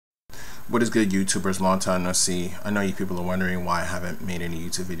What is good, YouTubers? Long time no see. I know you people are wondering why I haven't made any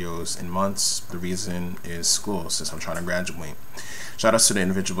YouTube videos in months. The reason is school, since I'm trying to graduate. Shout out to the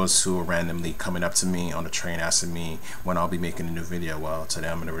individuals who are randomly coming up to me on the train asking me when I'll be making a new video. Well, today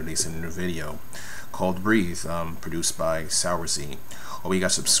I'm going to release a new video called Breathe, produced by Sourze. Hope you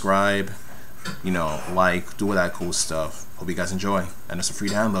guys subscribe, like, do all that cool stuff. Hope you guys enjoy, and it's a free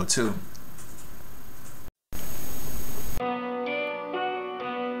download too.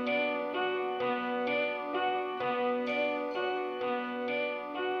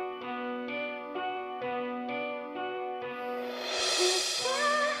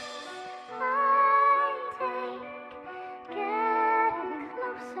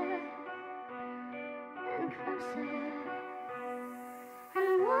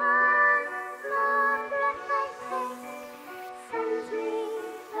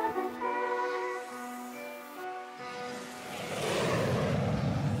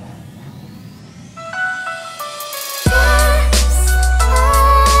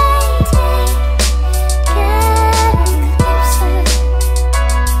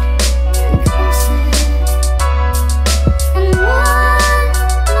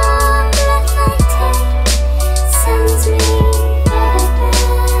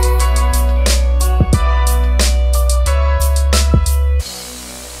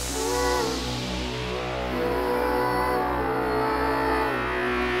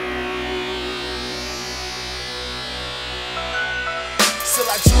 Still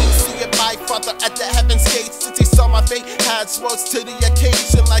I dream, seeing my father at the heaven's gates. Since he saw my fate, had rose to the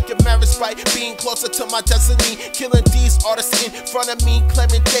occasion like a marriage right, being closer to my destiny. Killing these artists in front of me,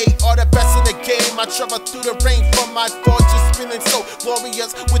 claiming they are the best in the game. I travel through the rain from my fortress, feeling so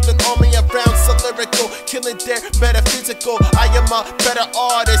glorious with an army around, so lyrical, killing their metaphysical. I am a better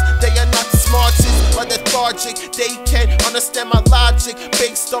artist, they are not the smartest, but lethargic. They can't understand my logic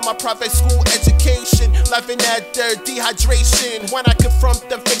based on my private school education, laughing at their dehydration when I confront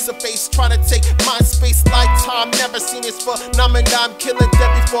them face to face, trying to take my space. Lifetime, never seen this phenomenon, killing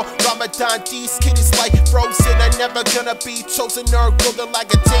them before Ramadan. These kiddies like frozen, I'm never gonna be chosen or golden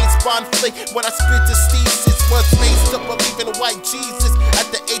like a James Bond flick. When I spit this thesis, was raised up believing white Jesus at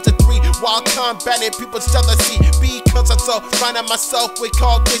the age of 3, while combating people's jealousy because I'm so finding myself with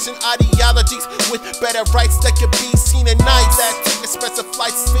Caucasian ideologies, with better rights that could be seen at night. That took expensive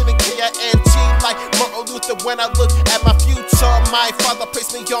flights, feeling K-I-N-G like Martin Luther. When I look at my future, my father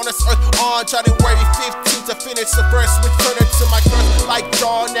placed me on this earth on January 15th to finish the verse, returning to my girth like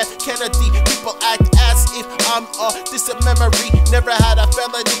John F. Kennedy. People act as if I'm a distant memory. Never had a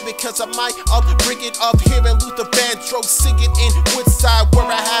felony because of my upbringing of hearing Luther Vandross singing in Woodside, where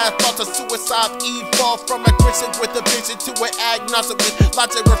I had thoughts of suicide. Evolved from a Christian with a vision to an agnostic with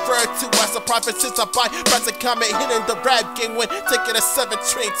logic referred to as a prophet, since I buy present comment hitting the rap game when taking a 7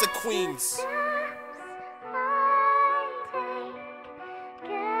 train to Queens.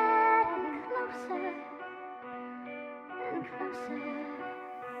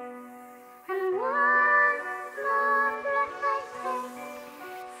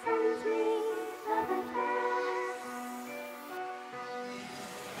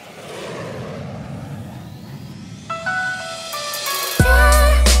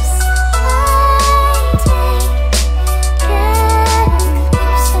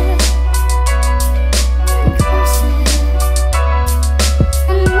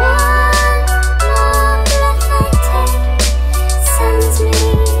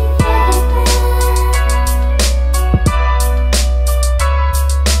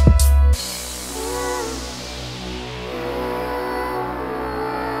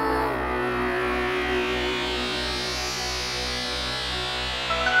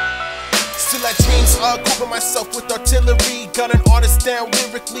 Still I dreams of grouping myself with artillery, gunning artists down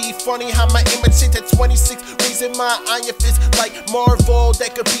lyrically. Funny how my image changed at 26, raising my iron fist like Marvel.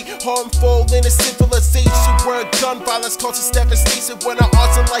 That could be harmful in a civilization where gun violence causes devastation. When I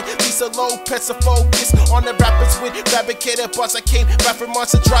arson like Lisa Lopez, to focus on the rappers with fabricated bars. I came back from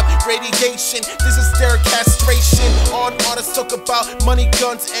Mars to drop radiation. This is their castration. On artists talk about money,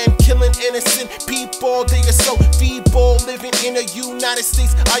 guns, and killing innocent people. They are so feeble, living in the United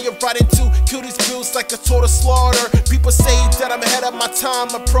States. I am riding to kill these bills like a total slaughter. People say that I'm ahead of my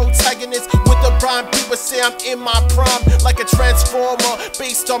time, a protagonist with a rhyme. People say I'm in my prime, like a transformer,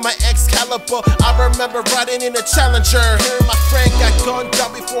 based on my Excalibur. I remember riding in a Challenger, hearing my friend got gunned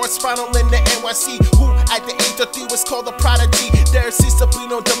down before his final in the NYC, who at the age of 3 was called a prodigy. There seems to be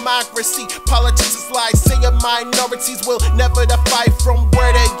no democracy. Politics is like saying minorities will never defy from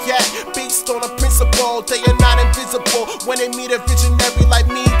where they at, based on a principle. They are not invisible when they meet a visionary like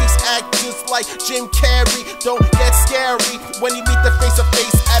me. These actors like Jim Carrey don't get scary when you meet the face to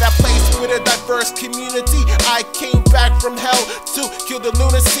face at a place first community. I came back from hell to kill the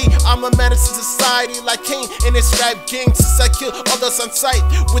lunacy. I'm a menace to society like Cain in his rap gang. Since I kill others on sight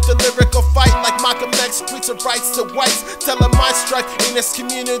with a lyrical fight like Malcolm X preach of rights to whites. Tell them I strike in this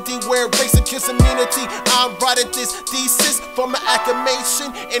community where racism kills immunity. I'm writing this thesis for my acclamation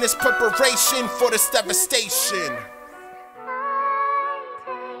and its preparation for this devastation.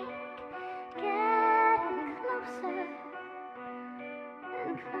 Closer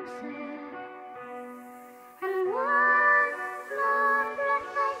and closer.